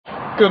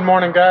Good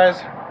morning, guys.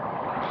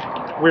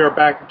 We are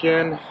back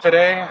again.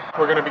 Today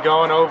we're going to be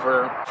going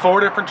over 4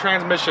 different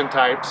transmission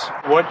types,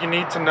 what you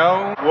need to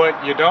know,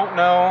 what you don't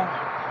know.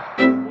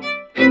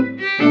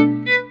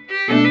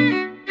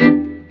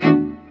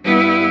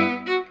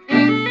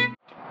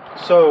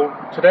 So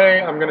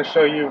today I'm going to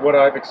show you what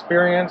I've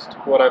experienced,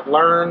 what I've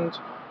learned,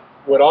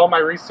 what all my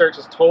research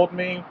has told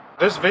me.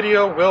 This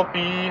video will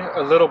be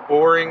a little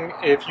boring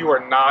if you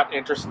are not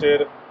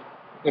interested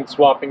in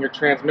swapping your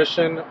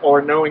transmission or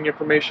knowing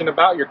information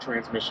about your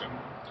transmission.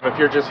 If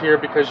you're just here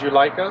because you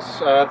like us,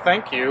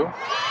 thank you.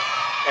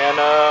 And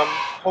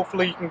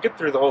hopefully you can get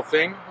through the whole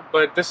thing.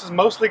 But this is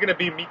mostly going to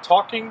be me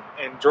talking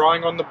and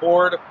drawing on the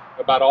board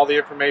about all the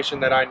information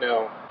that I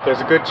know.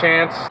 There's a good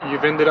chance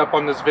you've ended up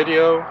on this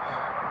video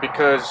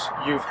because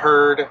you've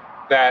heard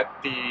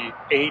that the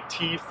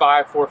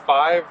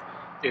AT545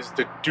 is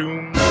the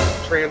doomed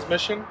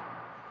transmission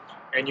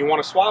and you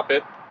want to swap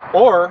it,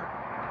 or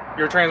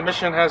your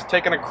transmission has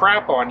taken a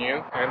crap on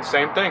you, and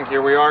same thing,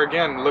 here we are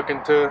again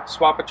looking to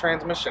swap a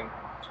transmission.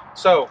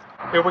 So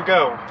here we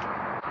go.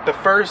 The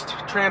first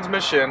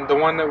transmission, the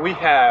one that we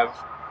have,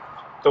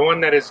 the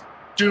one that is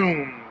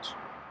doomed,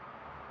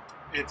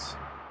 it's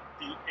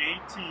the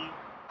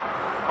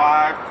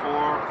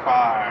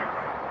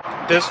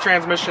AT545. This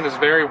transmission is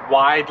very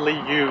widely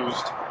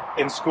used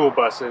in school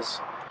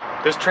buses.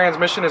 This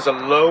transmission is a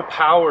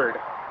low-powered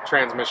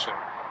transmission.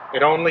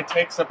 It only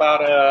takes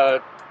about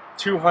a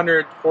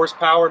 200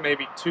 horsepower,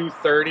 maybe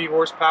 230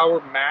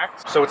 horsepower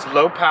max. So it's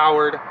low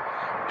powered.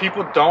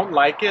 People don't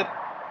like it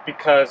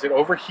because it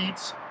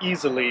overheats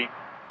easily.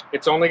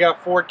 It's only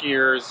got 4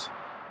 gears.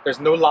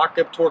 There's no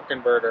lockup torque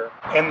converter.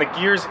 And the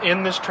gears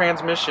in this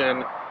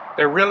transmission,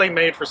 they're really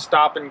made for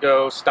stop and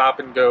go, stop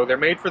and go. They're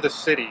made for the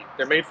city.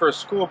 They're made for a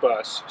school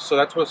bus. So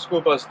that's what a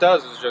school bus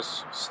does, is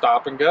just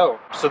stop and go.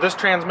 So this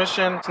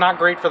transmission, it's not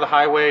great for the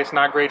highway. It's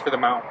not great for the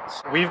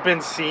mountains. We've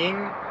been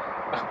seeing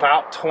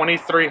about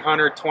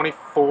 2,300,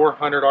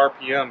 2,400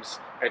 RPMs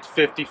at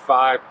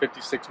 55,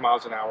 56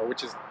 miles an hour,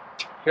 which is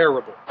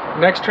terrible.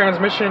 Next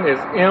transmission is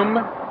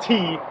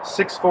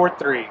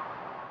MT643.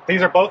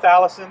 These are both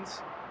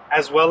Allisons,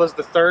 as well as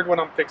the third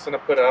one I'm fixing to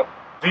put up.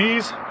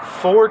 These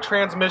 4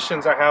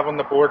 transmissions I have on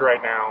the board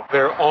right now,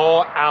 they're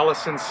all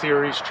Allison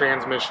series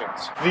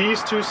transmissions.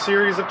 These 2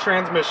 series of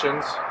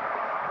transmissions,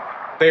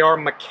 they are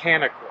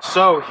mechanical.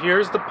 So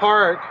here's the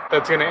part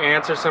that's going to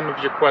answer some of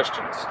your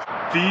questions.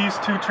 These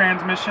 2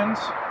 transmissions,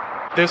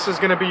 this is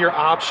going to be your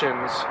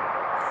options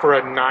for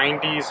a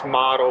 90s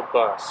model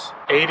bus,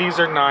 80s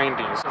or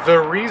 90s. The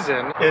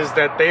reason is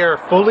that they are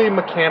fully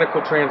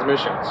mechanical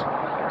transmissions.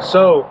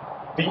 So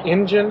the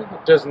engine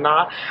does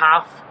not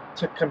have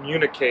to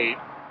communicate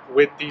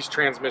with these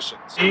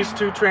transmissions. These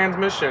 2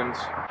 transmissions,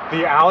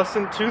 the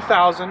Allison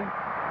 2000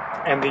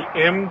 and the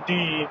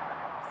MD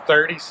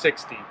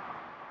 3060,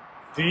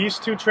 these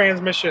 2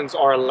 transmissions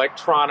are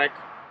electronic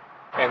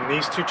and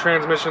these 2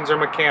 transmissions are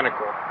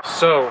mechanical.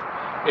 So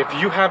if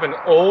you have an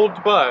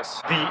old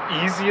bus, the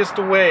easiest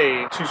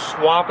way to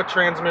swap a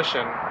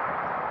transmission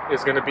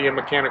is going to be a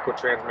mechanical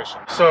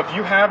transmission. So if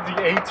you have the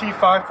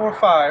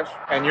AT545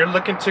 and you're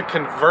looking to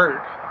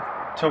convert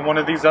to one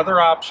of these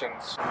other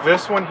options,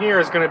 this one here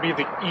is going to be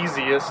the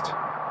easiest,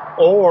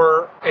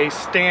 or a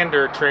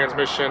standard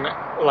transmission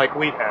like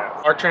we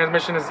have. Our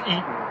transmission is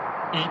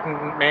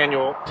Eaton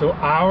manual. So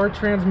our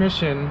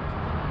transmission,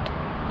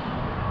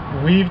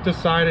 we've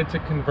decided to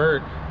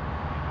convert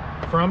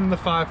from the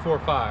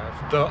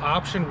 545. The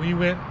option we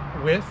went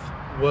with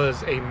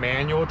was a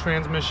manual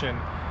transmission.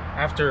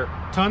 After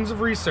tons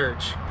of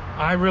research,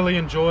 I really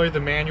enjoy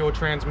the manual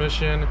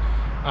transmission.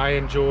 I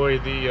enjoy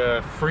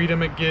the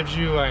freedom it gives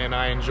you, and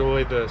I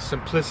enjoy the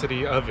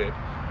simplicity of it.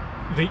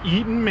 The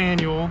Eaton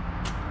manual,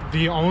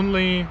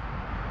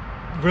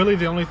 really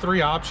the only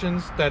 3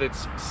 options that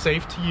it's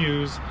safe to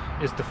use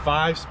is the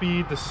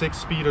 5-speed, the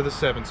 6-speed, or the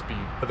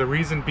 7-speed. The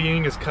reason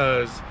being is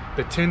because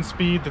the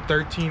 10-speed, the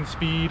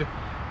 13-speed,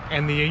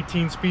 and the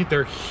 18-speed,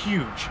 they're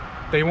huge.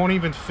 They won't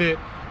even fit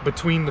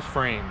between the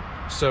frame.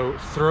 So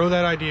throw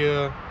that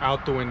idea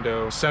out the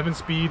window. 7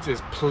 speeds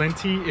is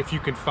plenty if you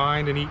can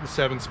find an Eaton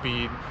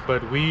 7-speed,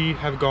 but we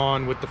have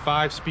gone with the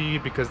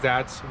 5-speed because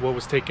that's what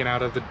was taken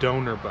out of the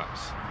donor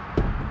bus.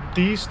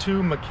 These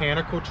 2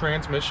 mechanical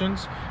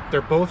transmissions,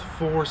 they're both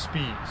 4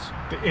 speeds.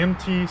 The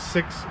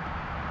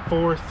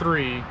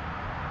MT643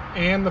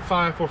 and the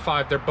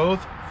 545, they're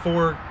both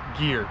 4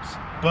 gears.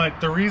 But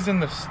the reason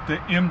the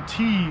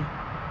MT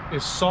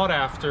is sought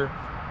after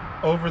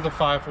over the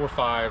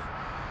 545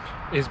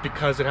 is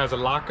because it has a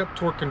lockup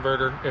torque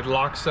converter. It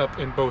locks up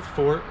in both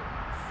 4th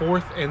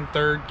and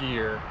 3rd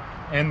gear,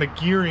 and the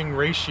gearing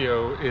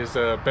ratio is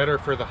better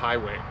for the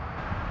highway.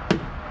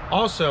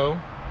 Also,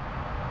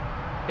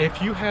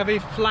 if you have a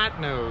flat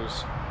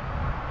nose,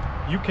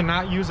 you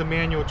cannot use a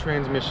manual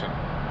transmission.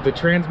 The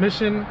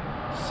transmission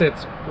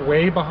sits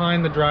way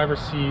behind the driver's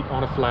seat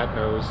on a flat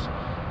nose.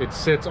 It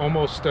sits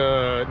almost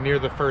near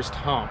the first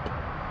hump.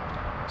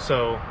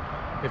 So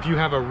if you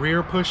have a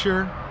rear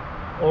pusher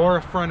or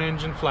a front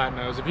engine flat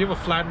nose, if you have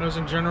a flat nose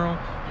in general,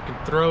 you can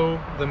throw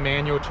the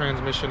manual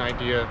transmission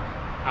idea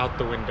out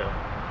the window.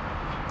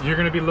 You're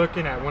going to be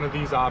looking at one of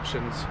these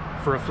options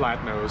for a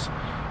flat nose.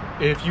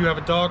 If you have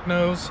a dog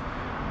nose,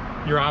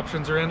 your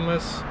options are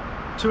endless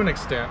to an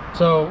extent.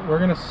 So we're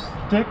going to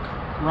stick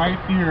right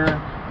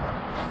here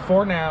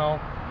for now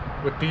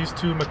with these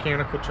two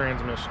mechanical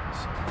transmissions.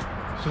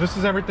 So this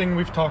is everything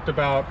we've talked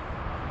about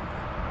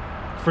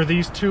for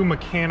these two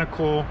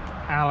mechanical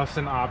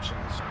Allison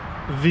options.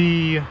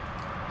 The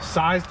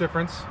size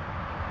difference,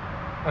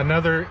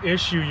 another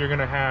issue you're going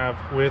to have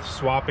with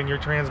swapping your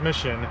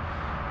transmission,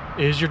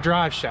 is your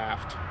drive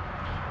shaft.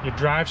 Your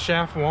drive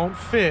shaft won't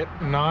fit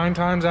 9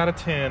 times out of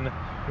 10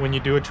 when you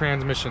do a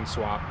transmission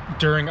swap.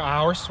 During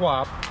our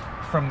swap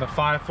from the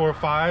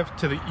 545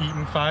 to the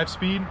Eaton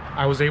 5-speed,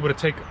 I was able to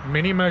take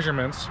many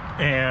measurements,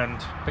 and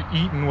the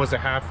Eaton was a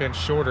 1/2 inch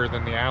shorter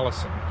than the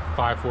Allison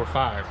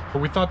 545. But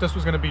we thought this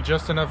was going to be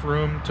just enough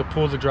room to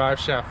pull the drive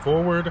shaft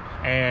forward,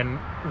 and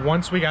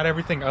once we got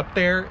everything up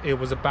there, it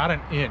was about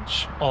 1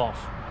 inch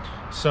off.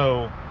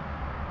 So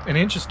 1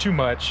 inch is too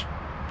much.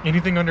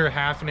 Anything under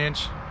 1/2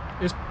 inch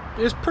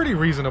is pretty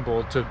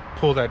reasonable to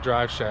pull that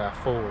drive shaft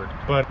forward.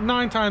 But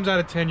 9 times out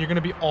of 10, you're going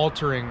to be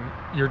altering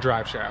your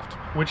drive shaft,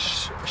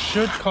 which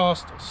should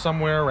cost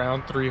somewhere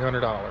around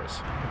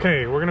 $300.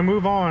 Okay, we're going to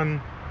move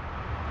on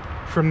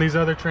from these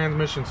other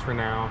transmissions for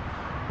now.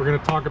 We're going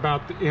to talk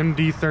about the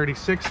MD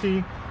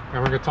 3060,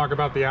 and we're going to talk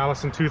about the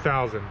Allison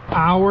 2000.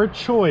 Our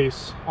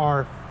choice,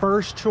 our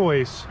first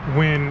choice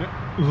when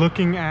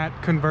looking at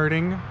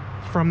converting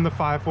from the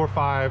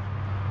 545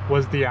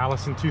 was the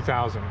Allison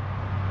 2000.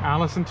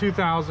 Allison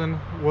 2000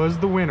 was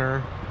the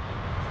winner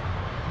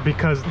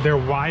because they're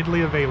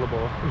widely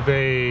available.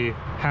 They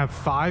have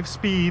 5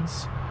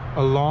 speeds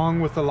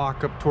along with the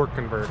lockup torque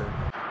converter.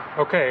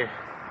 Okay,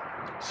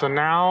 so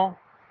now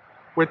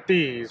with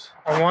these,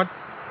 I want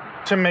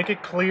to make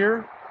it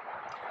clear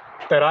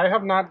that I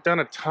have not done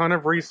a ton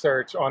of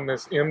research on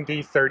this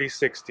MD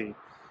 3060.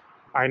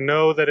 I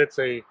know that it's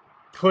a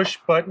push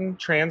button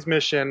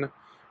transmission.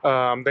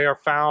 They are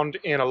found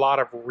in a lot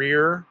of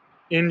rear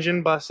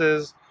engine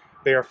buses.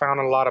 They are found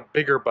in a lot of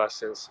bigger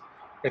buses.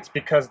 It's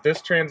because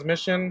this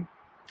transmission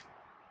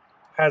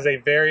has a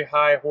very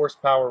high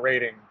horsepower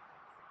rating.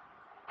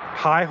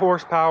 High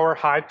horsepower,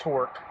 high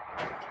torque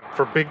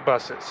for big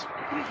buses.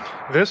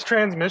 This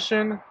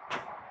transmission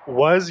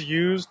was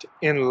used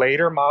in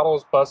later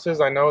models buses.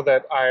 I know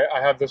that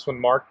I have this one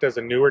marked as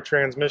a newer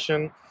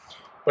transmission,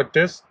 but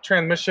this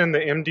transmission, the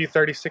MD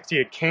 3060,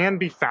 it can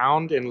be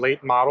found in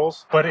late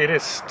models, but it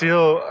is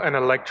still an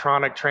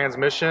electronic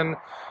transmission.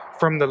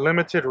 From the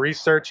limited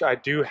research I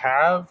do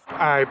have,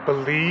 I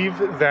believe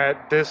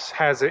that this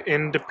has an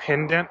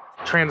independent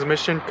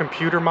transmission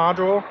computer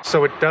module,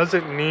 so it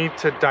doesn't need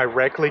to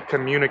directly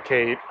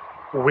communicate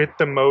with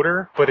the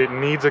motor, but it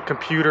needs a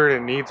computer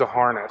and it needs a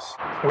harness.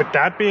 With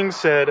that being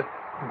said,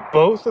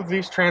 both of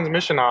these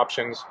transmission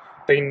options,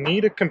 they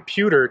need a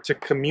computer to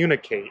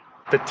communicate.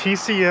 The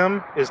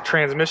TCM is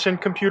transmission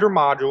computer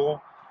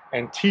module,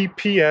 and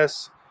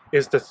TPS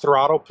is the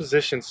throttle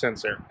position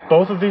sensor.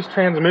 Both of these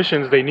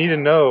transmissions, they need to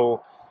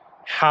know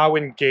how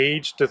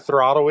engaged the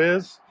throttle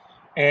is,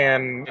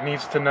 and it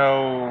needs to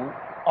know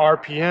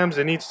RPMs,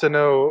 it needs to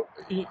know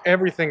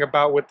everything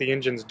about what the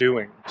engine's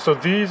doing. So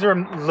these are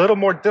a little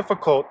more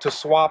difficult to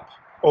swap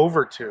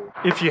over to.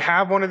 If you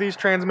have one of these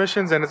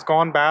transmissions and it's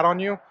gone bad on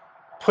you,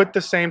 put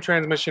the same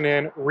transmission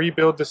in,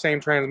 rebuild the same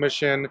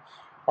transmission,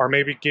 or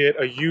maybe get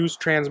a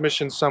used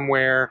transmission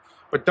somewhere,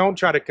 but don't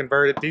try to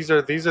convert it. These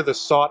are the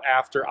sought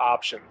after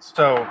options.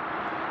 So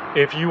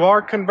if you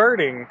are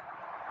converting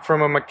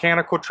from a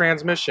mechanical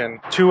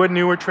transmission to a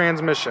newer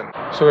transmission,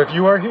 so if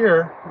you are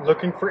here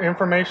looking for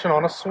information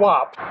on a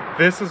swap,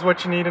 this is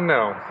what you need to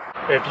know.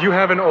 If you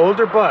have an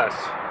older bus,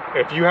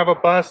 if you have a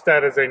bus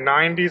that is a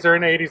 90s or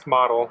an 80s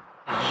model,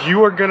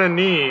 you are gonna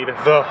need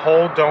the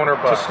whole donor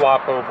bus to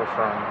swap over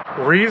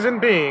from. Reason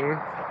being,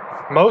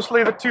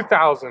 mostly the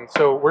 2000.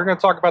 So we're going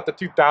to talk about the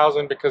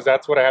 2000 because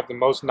that's what I have the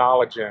most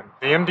knowledge in.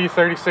 The MD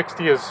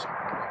 3060 is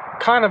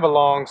kind of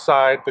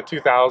alongside the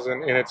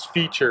 2000 in its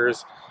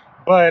features,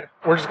 but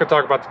we're just going to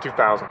talk about the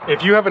 2000.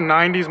 If you have a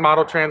 90s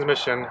model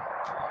transmission,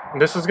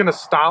 this is going to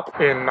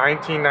stop in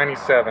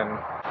 1997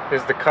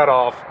 is the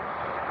cutoff.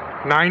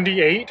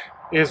 98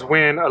 is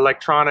when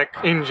electronic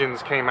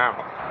engines came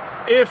out.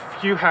 If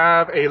you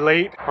have a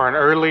late or an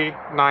early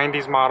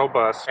 90s model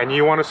bus and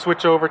you want to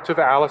switch over to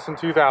the Allison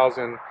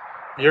 2000,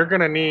 you're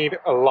going to need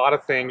a lot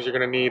of things. You're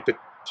going to need the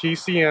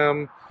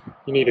TCM,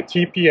 you need a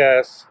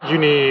TPS, you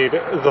need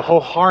the whole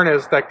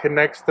harness that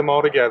connects them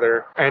all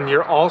together, and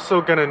you're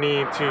also going to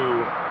need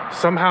to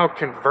somehow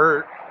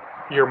convert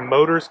your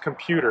motor's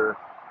computer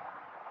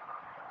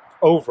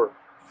over.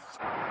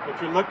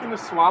 If you're looking to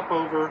swap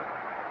over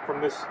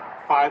from this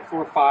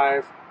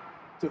 545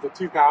 to the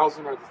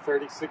 2000 or the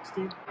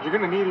 3060, you're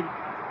going to need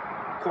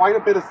quite a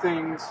bit of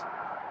things.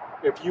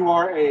 If you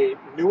are a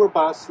newer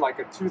bus like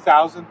a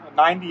 2000, a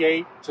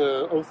 98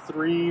 to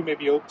 03,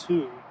 maybe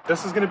 02,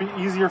 this is going to be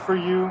easier for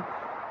you.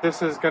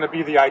 This is going to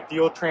be the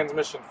ideal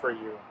transmission for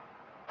you.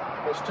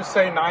 Let's just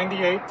say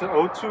 98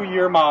 to 02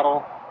 year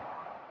model,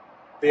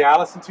 the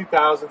Allison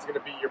 2000 is going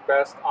to be your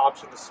best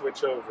option to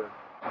switch over,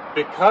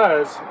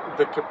 because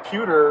the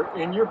computer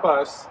in your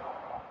bus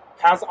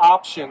has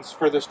options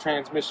for this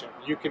transmission.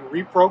 You can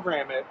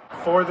reprogram it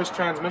for this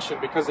transmission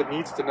because it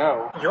needs to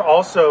know. You're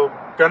also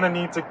going to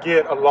need to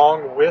get,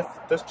 along with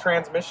this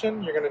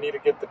transmission, you're going to need to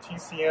get the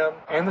TCM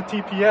and the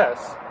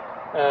TPS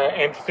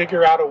and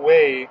figure out a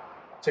way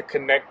to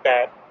connect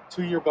that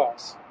to your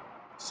bus.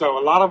 So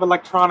a lot of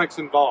electronics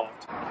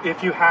involved.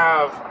 If you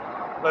have,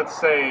 let's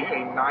say,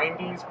 a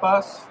 90s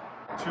bus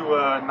to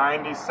a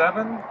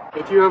 97,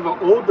 if you have an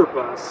older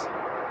bus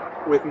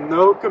with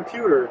no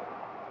computer,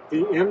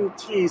 the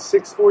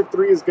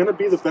MT643 is going to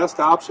be the best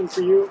option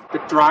for you. The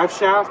drive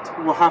shaft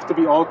will have to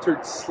be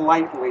altered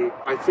slightly.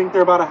 I think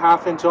they're about a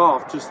 ½ inch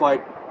off, just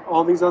like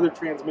all these other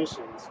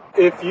transmissions.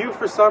 If you,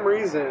 for some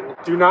reason,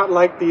 do not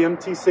like the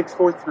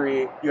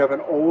MT643, you have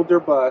an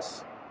older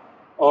bus,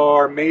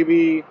 or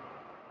maybe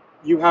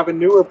you have a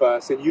newer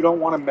bus and you don't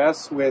want to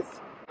mess with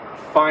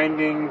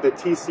finding the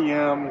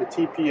TCM, the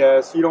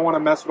TPS, you don't want to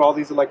mess with all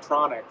these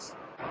electronics,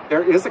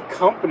 there is a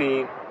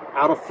company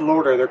out of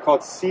Florida. They're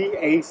called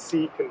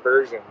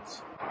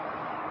CAConversions.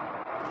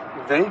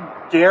 They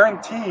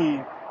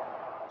guarantee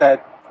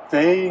that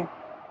they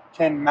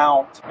can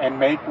mount and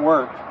make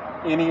work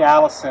any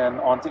Allison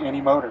onto any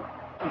motor.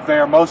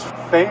 Their most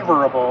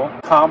favorable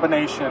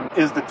combination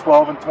is the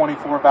 12 and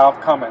 24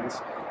 valve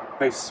Cummins.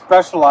 They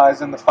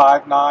specialize in the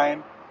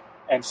 5.9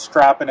 and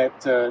strapping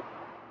it to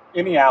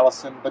any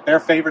Allison, but their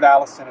favorite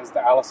Allison is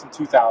the Allison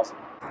 2000.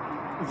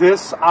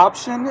 This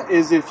option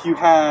is if you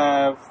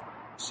have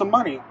some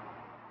money,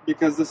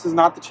 because this is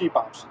not the cheap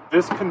option.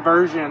 This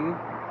conversion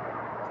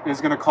is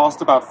going to cost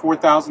about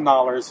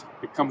 $4,000.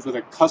 It comes with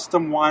a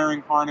custom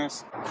wiring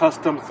harness,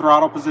 custom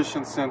throttle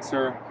position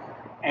sensor,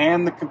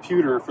 and the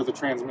computer for the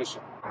transmission.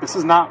 This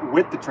is not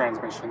with the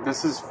transmission.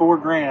 This is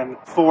 $4 grand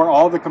for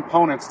all the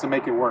components to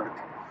make it work.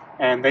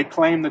 And they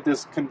claim that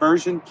this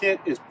conversion kit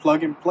is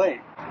plug and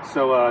play.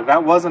 So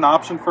that was an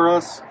option for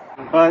us,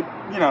 but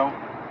you know,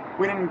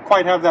 we didn't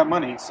quite have that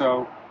money,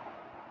 so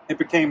it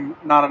became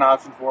not an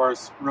option for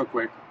us real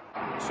quick.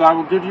 So I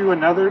will give you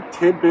another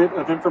tidbit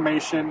of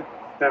information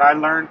that I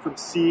learned from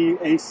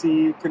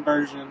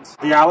CAConversions.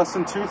 The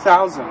Allison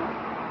 2000,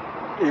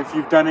 if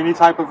you've done any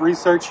type of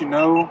research, you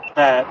know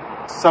that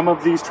some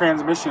of these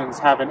transmissions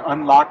have an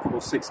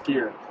unlockable 6th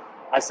gear.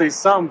 I say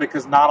some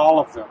because not all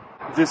of them.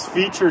 This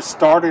feature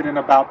started in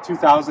about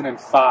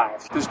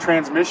 2005. This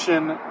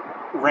transmission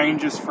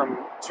ranges from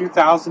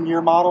 2000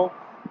 year model,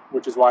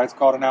 which is why it's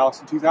called an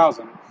Allison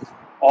 2000,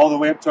 all the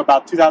way up to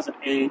about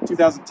 2008,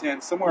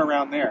 2010, somewhere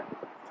around there.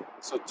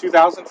 So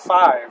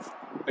 2005,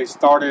 they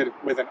started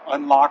with an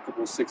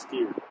unlockable 6th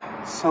gear.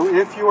 So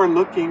if you are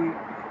looking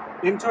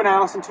into an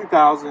Allison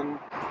 2000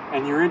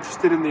 and you're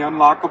interested in the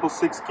unlockable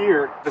 6th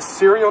gear, the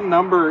serial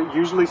number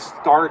usually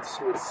starts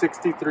with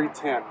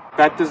 6310.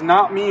 That does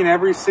not mean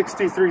every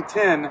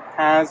 6310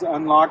 has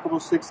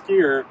unlockable 6th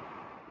gear.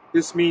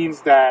 This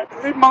means that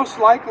it most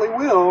likely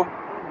will,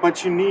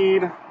 but you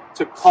need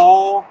to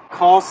call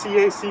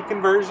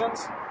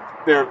CAConversions.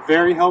 They're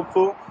very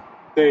helpful.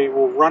 They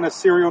will run a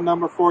serial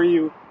number for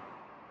you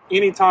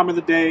any time of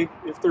the day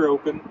if they're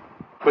open.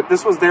 But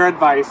this was their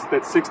advice,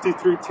 that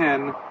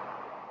 6310,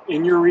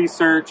 in your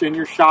research, in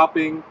your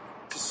shopping,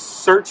 to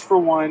search for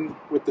one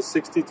with the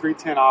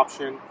 6310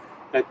 option,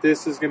 that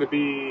this is going to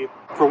be,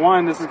 for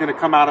one, this is going to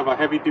come out of a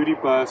heavy-duty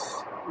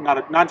bus,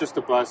 not just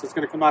a bus, it's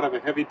going to come out of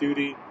a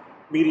heavy-duty,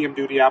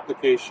 medium-duty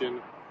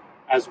application,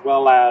 as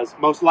well as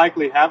most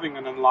likely having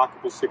an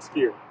unlockable 6th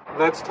gear.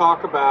 Let's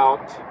talk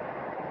about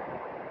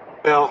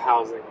bell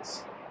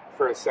housings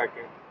for a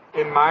second.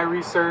 In my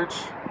research,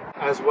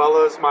 as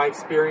well as my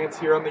experience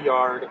here on the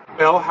yard,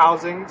 bell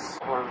housings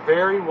are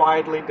very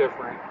widely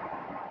different,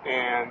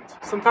 and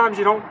sometimes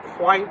you don't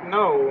quite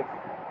know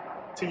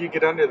till you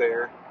get under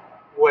there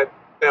what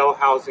bell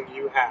housing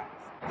you have.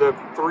 The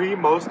 3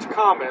 most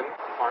common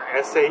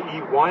are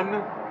SAE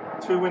 1,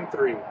 2, and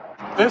 3.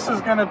 This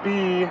is going to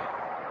be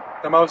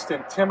the most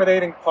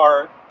intimidating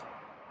part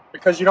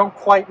because you don't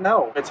quite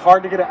know. It's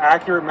hard to get an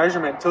accurate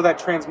measurement until that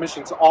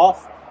transmission's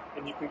off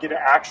and you can get an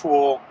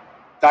actual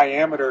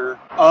diameter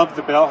of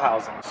the bell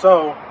housing.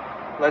 So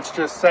let's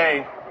just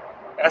say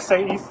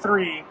SAE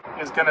 3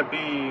 is going to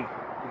be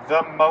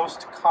the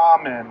most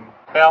common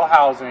bell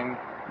housing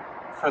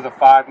for the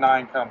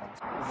 5.9 Cummins.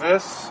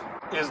 This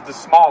is the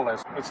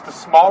smallest. It's the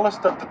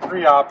smallest of the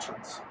 3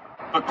 options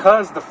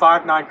because the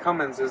 5.9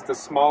 Cummins is the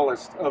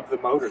smallest of the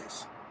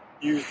motors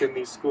used in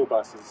these school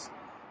buses.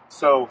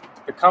 So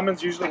the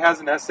Cummins usually has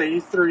an SAE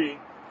 3,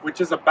 which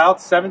is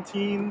about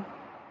 17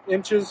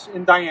 inches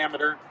in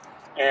diameter,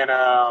 and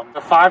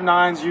the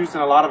 5.9's used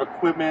in a lot of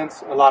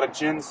equipments, a lot of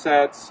gen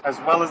sets, as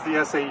well as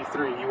the SAE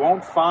 3. You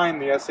won't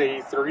find the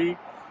SAE 3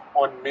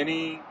 on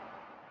many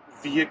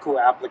vehicle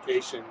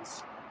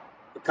applications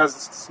because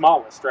it's the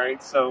smallest,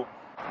 right? So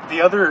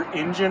the other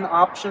engine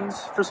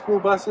options for school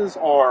buses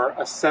are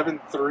a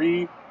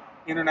 7.3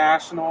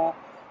 International.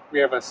 We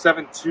have a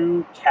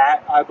 7.2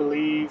 Cat, I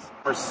believe.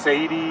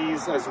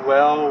 Mercedes as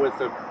well with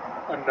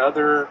a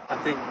another, I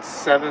think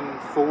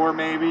 7.4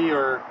 maybe,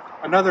 or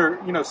another,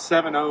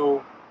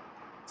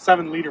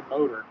 7.0 liter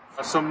motor.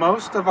 So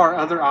most of our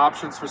other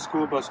options for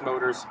school bus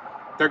motors,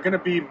 they're going to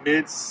be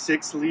mid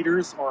 6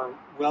 liters or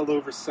well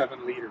over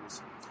 7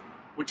 liters,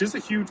 which is a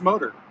huge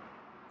motor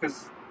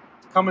because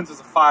Cummins is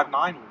a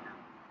 5.9 liter.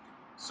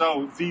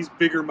 So these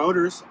bigger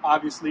motors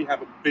obviously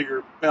have a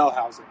bigger bell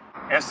housing.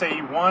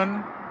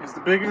 SAE1 is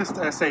the biggest,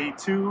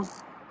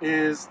 SAE2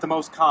 is the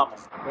most common.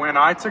 When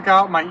I took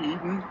out my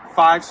Eaton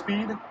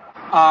 5-speed,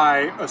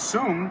 I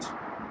assumed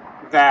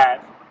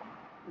that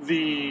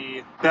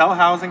the bell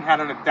housing had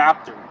an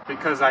adapter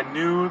because I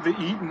knew the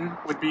Eaton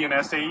would be an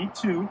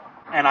SAE2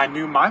 and I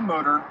knew my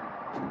motor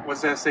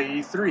was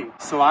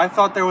SAE3. So I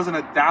thought there was an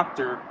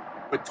adapter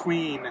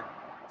between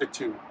the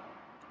two.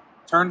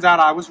 Turns out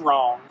I was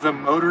wrong. The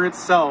motor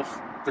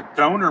itself, the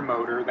donor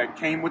motor that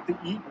came with the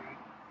Eaton,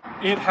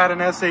 it had an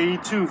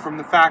SAE2 from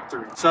the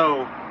factory.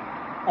 So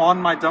on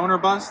my donor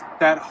bus,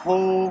 that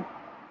whole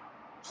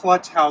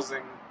clutch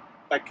housing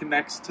that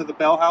connects to the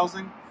bell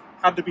housing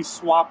had to be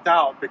swapped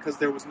out because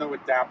there was no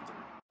adapter.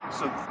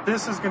 So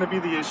this is going to be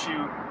the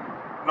issue.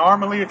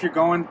 Normally, if you're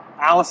going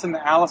Allison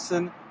to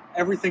Allison,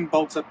 everything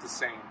bolts up the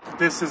same.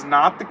 This is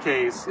not the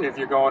case if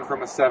you're going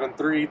from a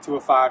 7.3 to a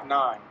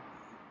 5.9.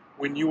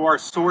 When you are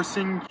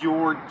sourcing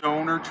your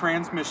donor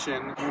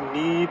transmission, you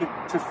need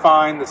to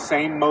find the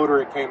same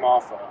motor it came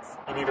off of.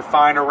 You need to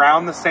find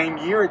around the same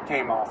year it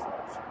came off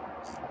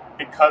of.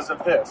 Because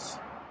of this.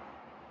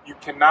 You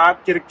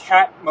cannot get a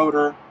CAT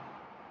motor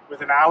with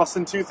an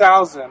Allison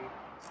 2000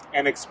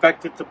 and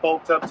expect it to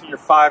bolt up to your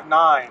 5.9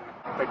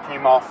 that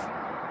came off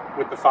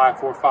with the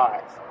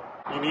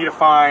 5.45. You need to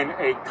find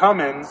a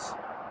Cummins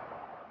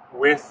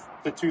with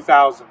the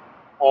 2000.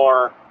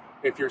 Or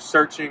if you're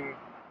searching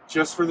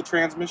just for the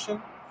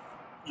transmission,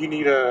 you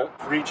need to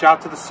reach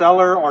out to the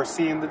seller or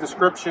see in the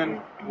description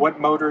what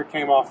motor it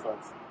came off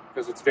of,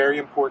 because it's very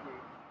important,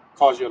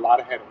 cause you a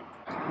lot of headache.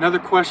 Another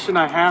question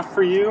I have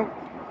for you,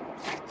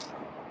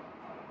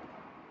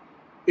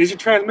 is your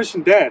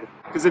transmission dead?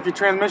 Because if your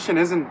transmission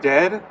isn't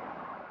dead,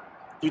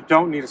 you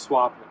don't need to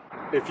swap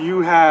it. If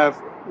you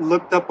have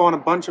looked up on a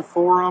bunch of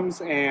forums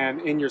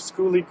and in your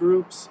schoolie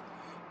groups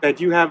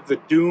that you have the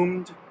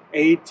doomed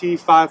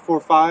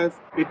AT545,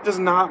 it does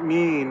not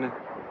mean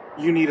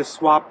you need to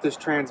swap this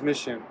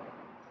transmission,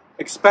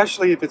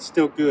 especially if it's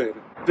still good.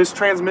 This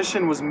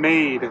transmission was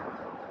made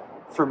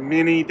for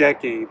many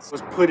decades,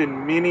 was put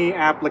in many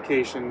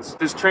applications.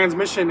 This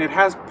transmission, it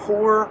has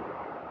poor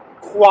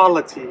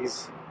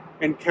qualities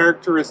and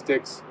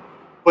characteristics,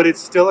 but it's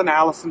still an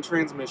Allison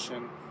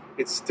transmission.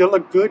 It's still a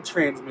good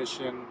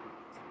transmission,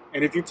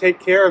 and if you take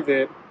care of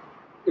it,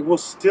 it will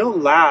still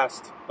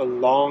last a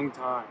long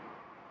time.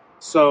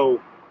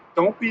 So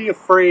don't be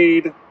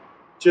afraid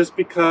just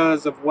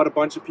because of what a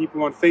bunch of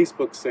people on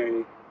Facebook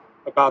say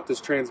about this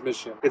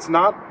transmission. It's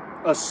not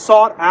a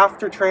sought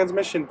after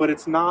transmission, but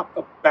it's not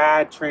a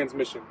bad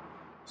transmission.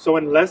 So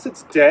unless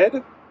it's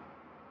dead,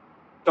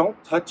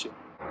 don't touch it.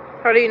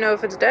 How do you know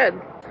if it's dead?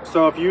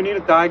 So if you need to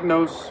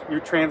diagnose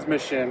your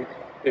transmission,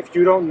 if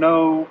you don't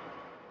know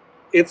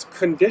its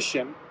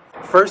condition,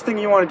 first thing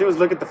you want to do is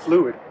look at the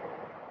fluid.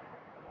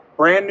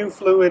 Brand new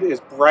fluid is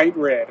bright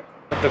red.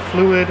 The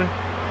fluid,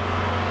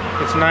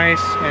 it's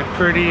nice and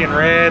pretty and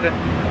red.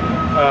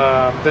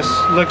 This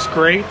looks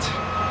great.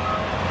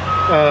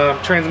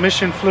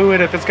 Transmission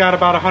fluid, if it's got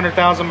about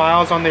 100,000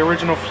 miles on the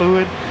original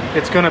fluid,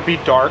 it's going to be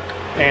dark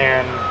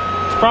and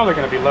it's probably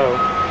going to be low.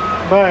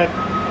 But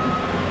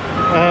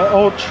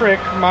old trick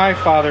my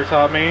father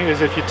taught me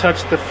is if you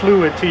touch the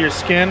fluid to your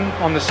skin,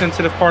 on the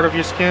sensitive part of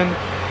your skin,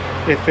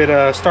 if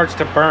it starts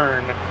to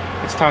burn,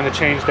 it's time to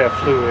change that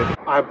fluid.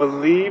 I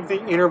believe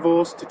the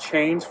intervals to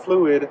change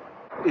fluid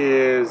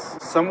is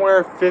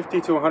somewhere 50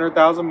 to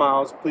 100,000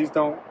 miles. Please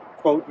don't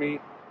quote me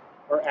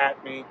or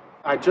at me.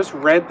 I just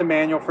read the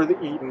manual for the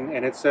Eaton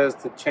and it says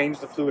to change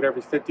the fluid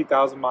every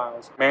 50,000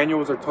 miles.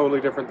 Manuals are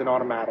totally different than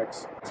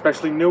automatics,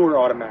 especially newer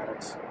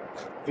automatics.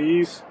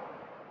 These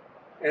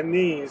and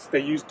these,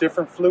 they use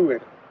different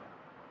fluid.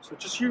 So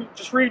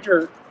just read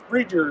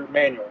your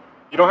manual.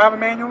 You don't have a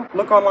manual?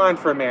 Look online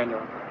for a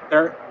manual.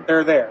 They're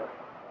there.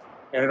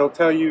 And it'll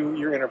tell you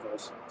your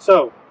intervals.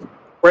 So,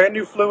 brand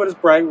new fluid is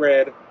bright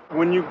red.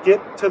 When you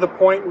get to the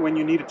point when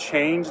you need to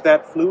change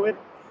that fluid,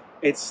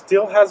 it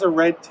still has a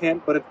red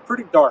tint, but it's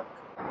pretty dark.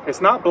 It's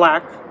not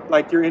black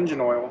like your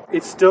engine oil.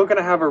 It's still going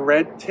to have a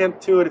red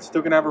tint to it. It's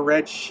still going to have a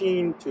red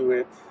sheen to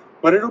it,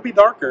 but it'll be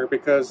darker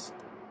because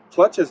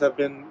clutches have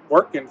been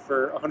working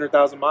for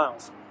 100,000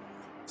 miles.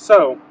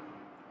 So,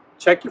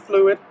 check your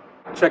fluid,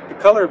 check the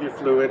color of your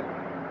fluid,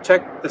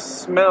 check the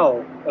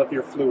smell of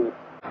your fluid.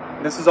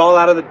 And this is all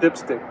out of the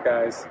dipstick,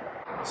 guys.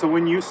 So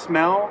when you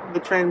smell the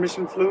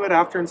transmission fluid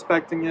after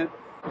inspecting it,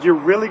 you're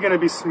really going to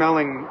be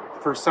smelling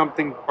for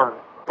something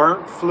burnt.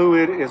 Burnt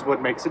fluid is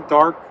what makes it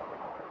dark,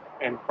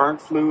 and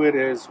burnt fluid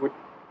is what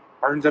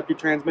burns up your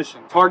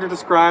transmission. It's hard to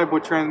describe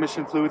what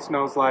transmission fluid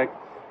smells like.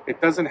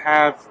 It doesn't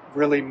have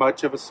really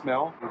much of a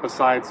smell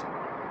besides,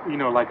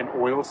 like an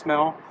oil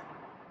smell.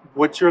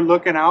 What you're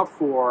looking out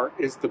for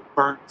is the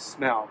burnt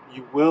smell.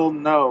 You will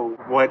know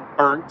what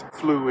burnt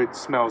fluid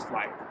smells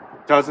like.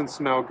 It doesn't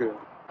smell good.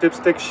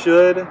 Dipstick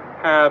should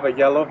have a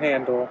yellow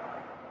handle.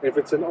 If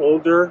it's an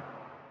older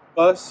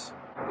bus,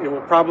 it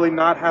will probably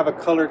not have a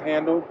colored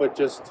handle, but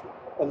just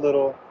a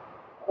little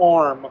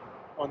arm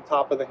on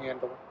top of the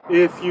handle.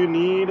 If you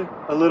need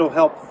a little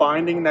help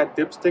finding that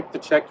dipstick to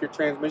check your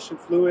transmission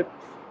fluid,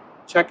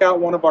 check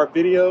out one of our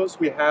videos.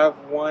 We have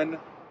one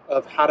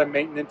of how to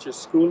maintenance your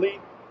schoolie,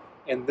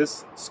 and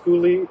this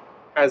schoolie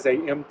has a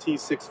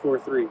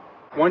MT643.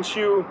 Once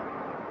you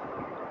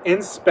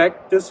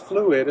inspect this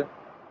fluid,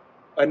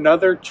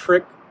 another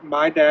trick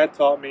my dad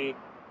taught me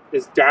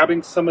is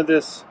dabbing some of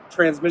this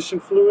transmission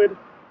fluid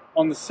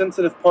on the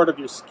sensitive part of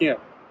your skin.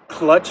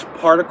 Clutch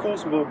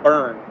particles will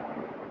burn.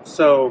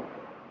 So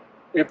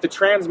if the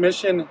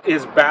transmission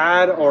is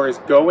bad or is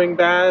going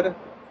bad,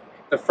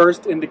 the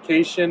first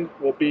indication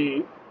will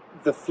be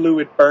the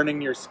fluid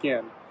burning your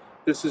skin.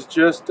 This is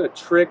just a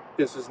trick.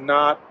 This is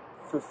not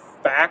for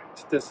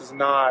fact. This is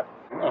not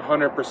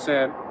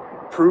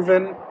 100%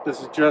 proven.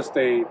 This is just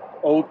an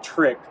old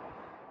trick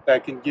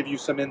that can give you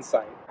some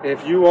insight.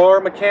 If you are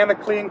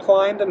mechanically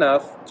inclined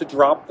enough to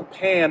drop the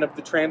pan of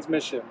the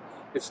transmission,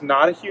 it's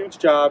not a huge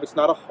job. It's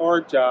not a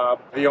hard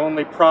job. The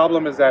only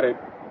problem is that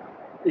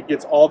it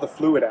gets all the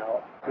fluid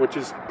out, which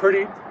is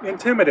pretty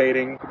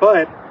intimidating.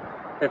 But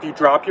if you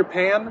drop your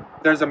pan,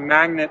 there's a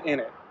magnet in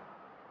it,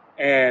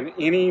 and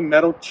any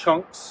metal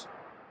chunks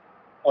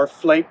or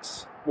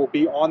flakes will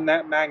be on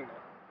that magnet.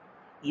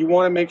 You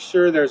want to make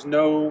sure there's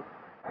no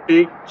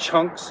big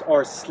chunks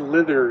or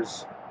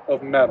slithers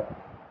of metal.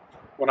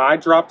 When I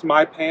dropped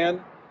my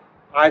pan,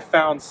 I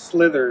found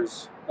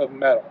slithers of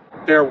metal.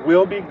 There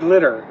will be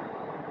glitter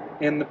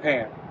in the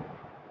pan.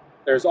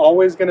 There's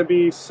always going to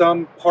be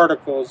some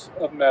particles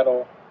of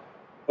metal,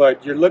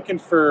 but you're looking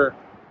for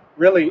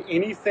really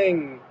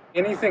anything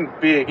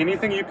big,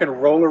 anything you can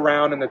roll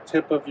around in the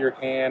tip of your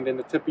hand, in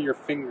the tip of your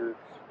finger.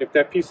 If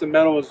that piece of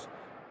metal is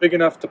big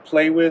enough to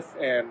play with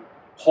and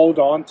hold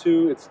on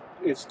to,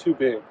 it's too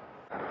big.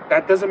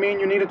 That doesn't mean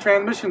you need a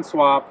transmission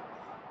swap.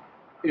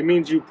 It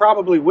means you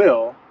probably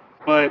will,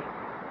 but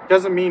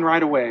doesn't mean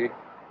right away,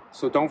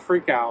 so don't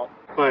freak out.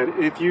 But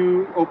if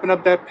you open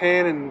up that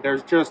pan and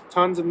there's just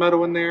tons of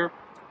metal in there,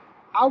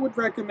 I would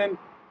recommend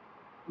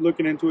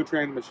looking into a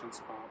transmission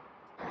swap.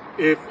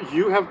 If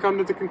you have come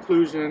to the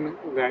conclusion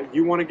that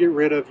you want to get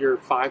rid of your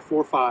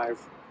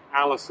 545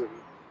 Allison,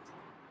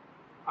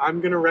 I'm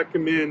going to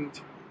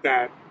recommend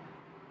that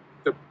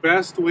the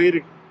best way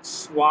to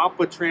swap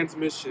a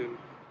transmission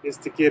is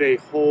to get a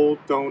whole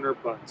donor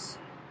bus.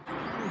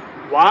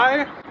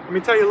 Why? Let me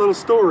tell you a little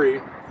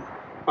story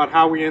about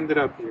how we ended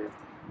up here.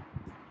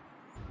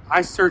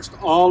 I searched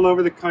all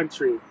over the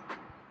country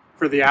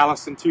for the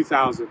Allison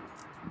 2000.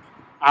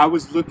 I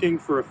was looking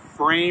for a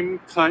frame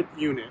cut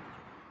unit.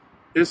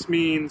 This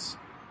means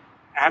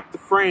at the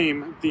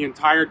frame, the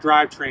entire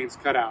drivetrain's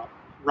cut out.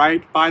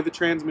 Right by the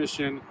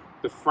transmission,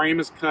 the frame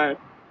is cut,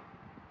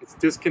 it's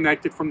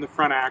disconnected from the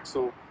front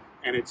axle,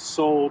 and it's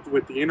sold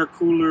with the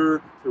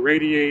intercooler, the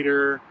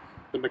radiator,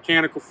 the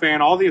mechanical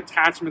fan, all the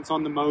attachments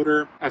on the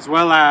motor, as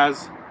well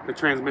as the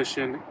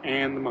transmission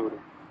and the motor.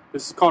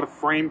 This is called a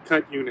frame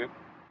cut unit.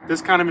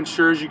 This kind of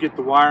ensures you get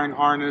the wiring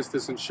harness.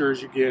 This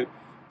ensures you get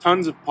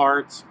tons of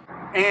parts.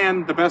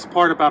 And the best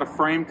part about a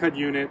frame cut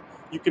unit,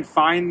 you can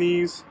find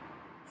these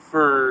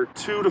for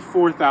 $2,000 to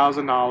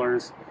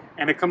 $4,000,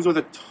 and it comes with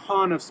a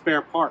ton of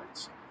spare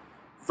parts.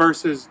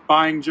 Versus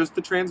buying just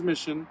the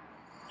transmission,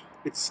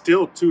 it's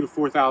still $2,000 to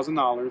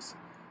 $4,000,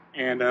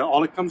 and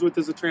all it comes with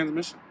is a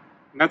transmission.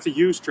 And that's a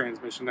used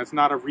transmission. That's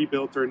not a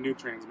rebuilt or a new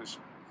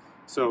transmission.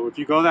 So if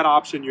you go that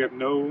option, you have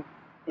no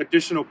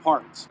additional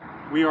parts.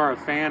 We are a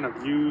fan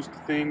of used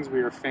things. We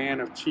are a fan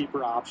of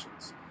cheaper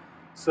options.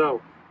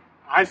 So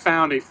I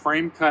found a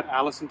frame cut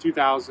Allison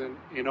 2000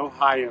 in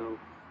Ohio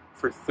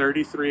for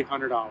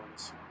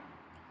 $3,300.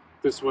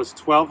 This was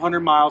 1,200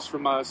 miles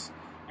from us,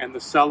 and the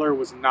seller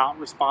was not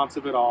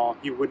responsive at all.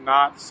 He would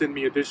not send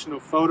me additional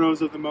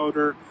photos of the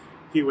motor.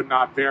 He would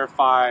not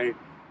verify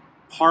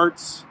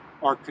parts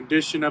or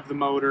condition of the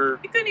motor.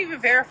 He couldn't even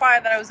verify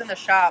that I was in the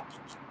shop.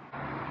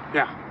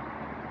 Yeah.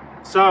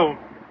 So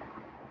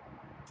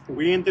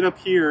we ended up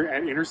here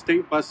at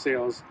Interstate Bus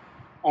Sales,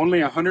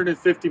 only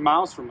 150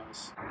 miles from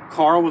us.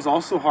 Carl was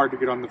also hard to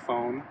get on the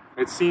phone.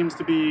 It seems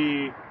to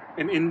be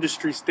an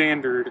industry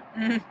standard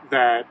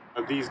that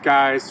these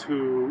guys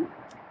who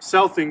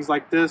sell things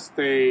like this,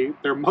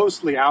 they're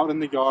mostly out in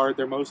the yard.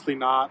 They're mostly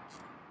not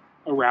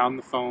around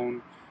the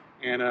phone.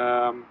 And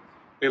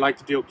they like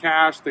to deal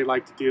cash. They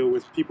like to deal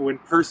with people in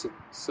person.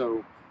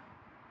 So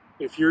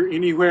if you're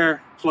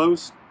anywhere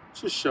close,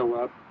 just show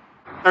up.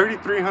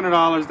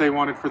 $3,300 they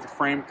wanted for the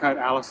frame cut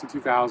Allison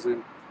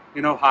 2000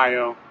 in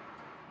Ohio.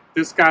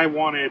 This guy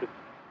wanted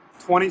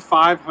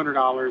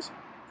 $2,500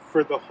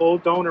 for the whole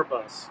donor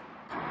bus,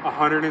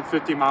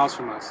 150 miles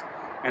from us.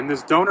 And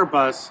this donor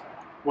bus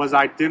was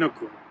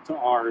identical to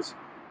ours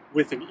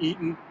with an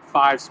Eaton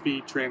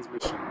 5-speed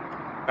transmission.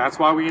 That's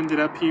why we ended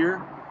up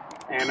here.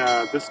 And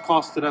this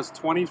costed us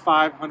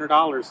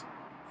 $2,500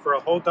 for a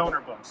whole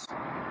donor bus.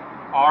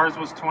 Ours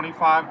was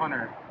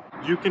 $2,500.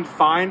 You can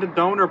find a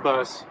donor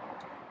bus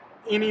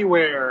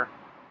anywhere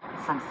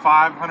from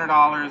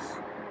 $500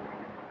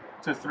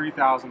 to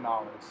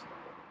 $3,000.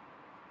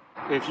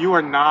 If you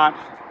are not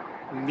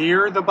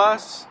near the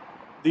bus,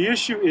 the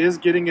issue is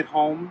getting it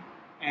home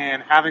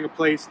and having a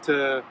place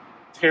to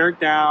tear it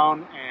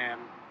down and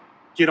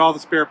get all the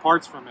spare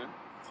parts from it.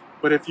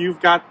 But if you've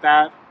got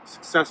that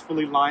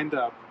successfully lined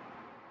up,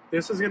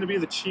 this is going to be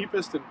the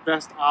cheapest and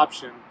best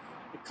option.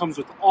 It comes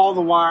with all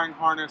the wiring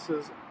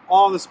harnesses,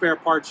 all the spare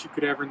parts you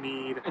could ever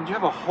need, and you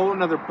have a whole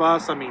nother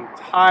bus. I mean,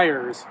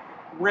 tires,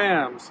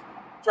 rims,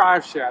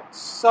 drive shaft,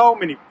 so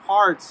many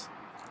parts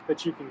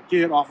that you can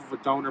get off of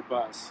a donor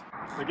bus.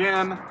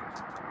 Again,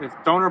 if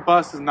donor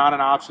bus is not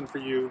an option for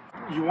you,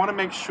 you want to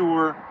make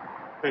sure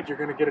that you're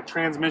going to get a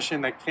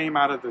transmission that came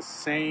out of the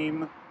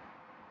same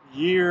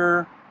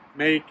year,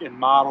 make, and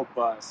model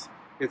bus.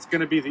 It's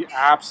going to be the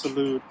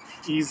absolute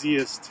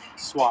easiest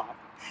swap.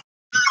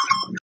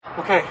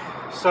 Okay,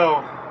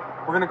 so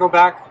we're going to go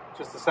back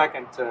just a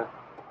second to,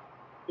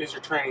 is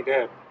your tranny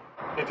dead?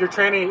 If your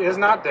tranny is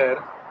not dead,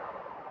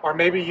 or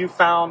maybe you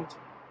found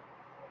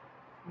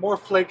more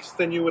flakes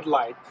than you would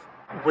like,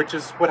 which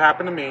is what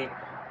happened to me,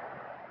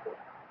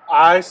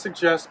 I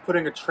suggest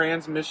putting a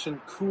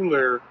transmission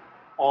cooler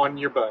on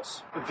your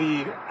bus.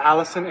 The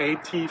Allison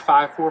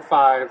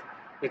AT545,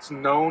 it's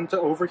known to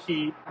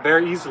overheat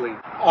very easily.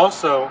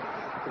 Also,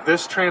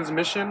 this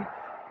transmission,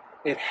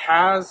 it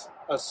has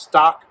a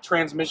stock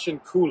transmission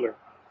cooler.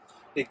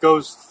 It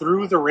goes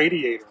through the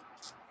radiator.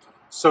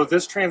 So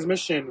this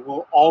transmission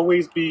will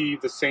always be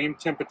the same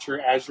temperature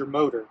as your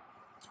motor,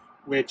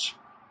 which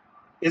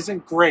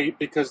isn't great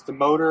because the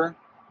motor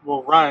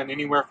will run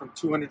anywhere from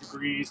 200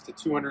 degrees to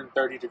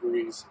 230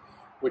 degrees,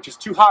 which is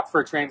too hot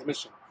for a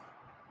transmission.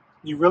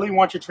 You really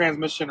want your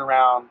transmission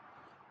around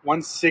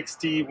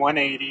 160,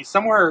 180,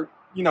 somewhere,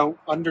 you know,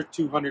 under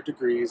 200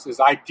 degrees is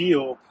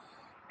ideal,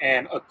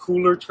 and a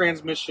cooler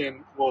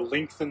transmission will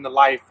lengthen the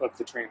life of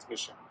the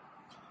transmission.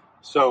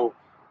 So,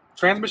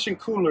 transmission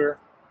cooler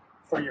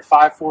for your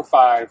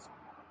 545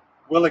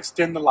 will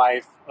extend the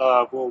life,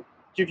 will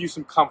give you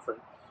some comfort.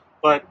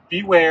 But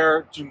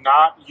beware, do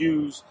not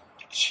use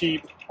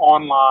cheap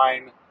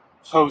online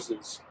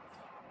hoses.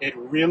 It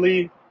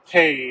really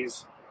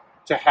pays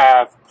to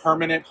have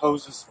permanent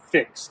hoses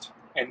fixed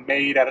and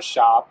made at a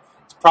shop.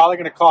 It's probably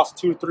going to cost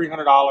 $200 to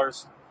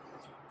 $300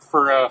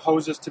 for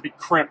hoses to be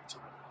crimped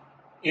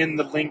in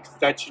the length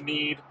that you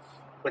need.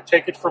 But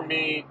take it from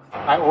me,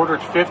 I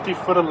ordered 50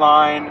 foot of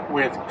line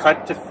with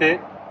cut to fit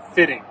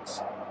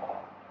fittings.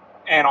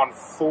 And on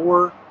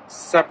 4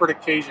 separate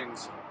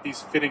occasions,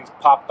 these fittings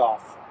popped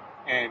off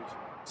and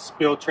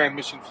spilled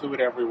transmission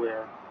fluid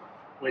everywhere,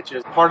 which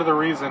is part of the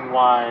reason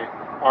why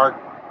our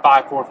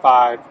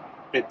 545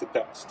 bit the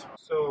best.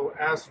 So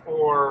as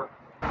for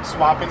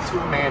swapping to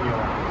a manual,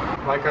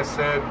 like I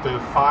said, the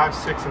 5,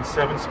 6, and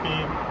 7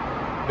 speed,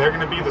 they're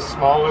going to be the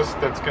smallest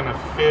that's going to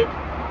fit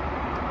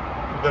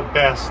the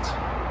best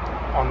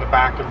on the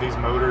back of these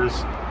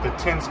motors. The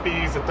 10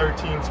 speeds, the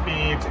 13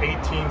 speeds,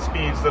 18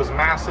 speeds, those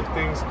massive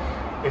things,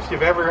 if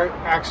you've ever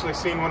actually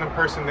seen one in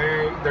person,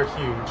 they're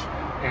huge.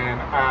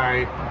 And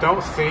I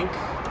don't think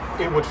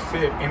it would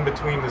fit in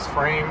between this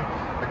frame.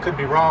 I could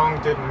be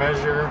wrong, didn't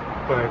measure,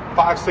 but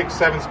 5, 6,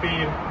 7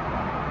 speed,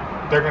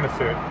 they're gonna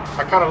fit.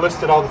 I kind of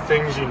listed all the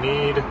things you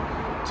need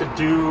to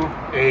do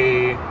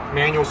a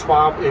manual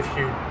swap if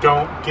you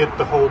don't get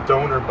the whole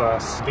donor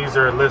bus. These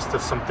are a list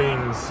of some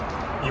things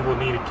you will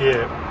need to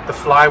get. The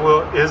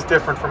flywheel is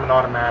different from an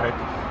automatic.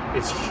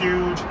 It's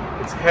huge,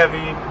 it's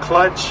heavy.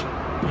 Clutch,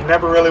 you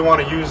never really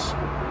want to use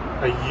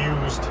a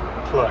used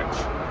clutch.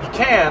 You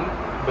can,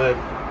 but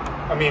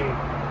I mean,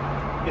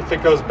 if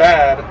it goes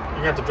bad, you're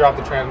gonna have to drop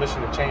the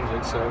transmission to change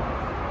it, so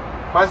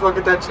might as well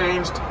get that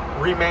changed.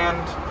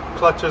 Remand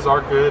clutches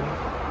are good.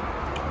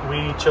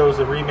 We chose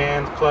a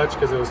remand clutch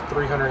because it was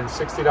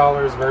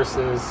 $360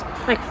 versus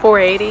like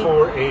 $480.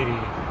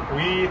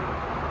 We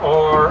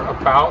are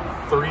about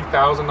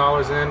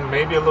 $3,000 in,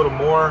 maybe a little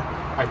more.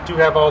 I do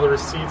have all the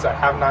receipts. I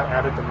have not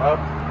added them up.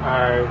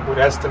 I would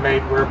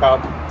estimate we're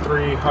about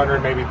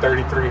 $300, maybe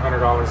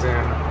 $3,300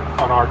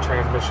 in on our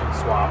transmission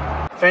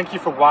swap. Thank you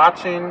for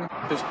watching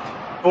this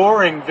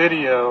boring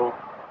video.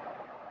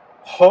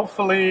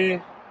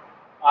 Hopefully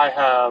I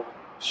have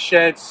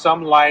shed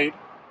some light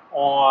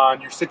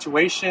on your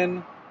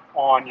situation,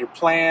 on your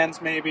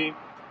plans maybe.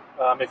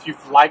 If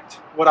you've liked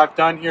what I've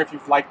done here, if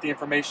you've liked the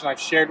information I've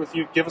shared with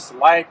you, give us a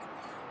like,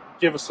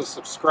 give us a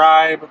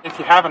subscribe if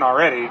you haven't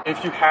already.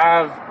 If you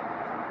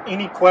have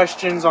any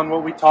questions on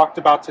what we talked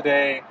about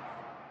today,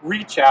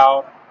 reach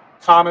out,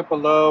 comment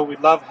below. We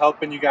love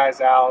helping you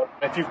guys out.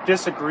 If you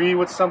disagree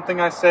with something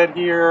I said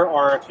here,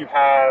 or if you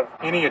have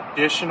any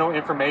additional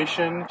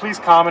information, please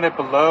comment it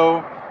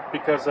below,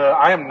 because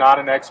I am not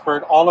an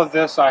expert. All of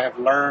this I have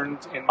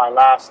learned in my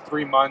last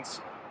 3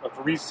 months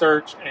of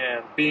research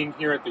and being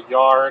here at the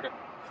yard.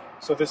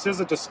 So this is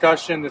a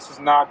discussion. This is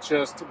not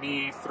just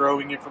me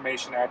throwing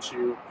information at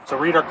you. So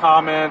read our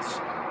comments,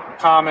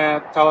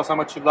 comment, tell us how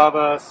much you love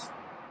us,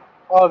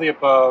 all of the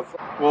above.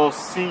 We'll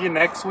see you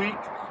next week.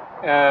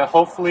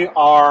 Hopefully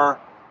our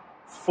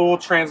full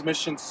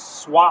transmission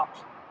swap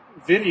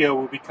video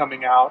will be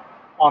coming out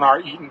on our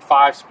Eaton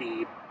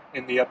 5-speed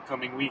in the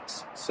upcoming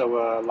weeks.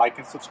 So like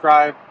and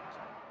subscribe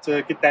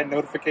to get that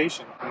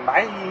notification.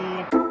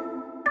 Bye!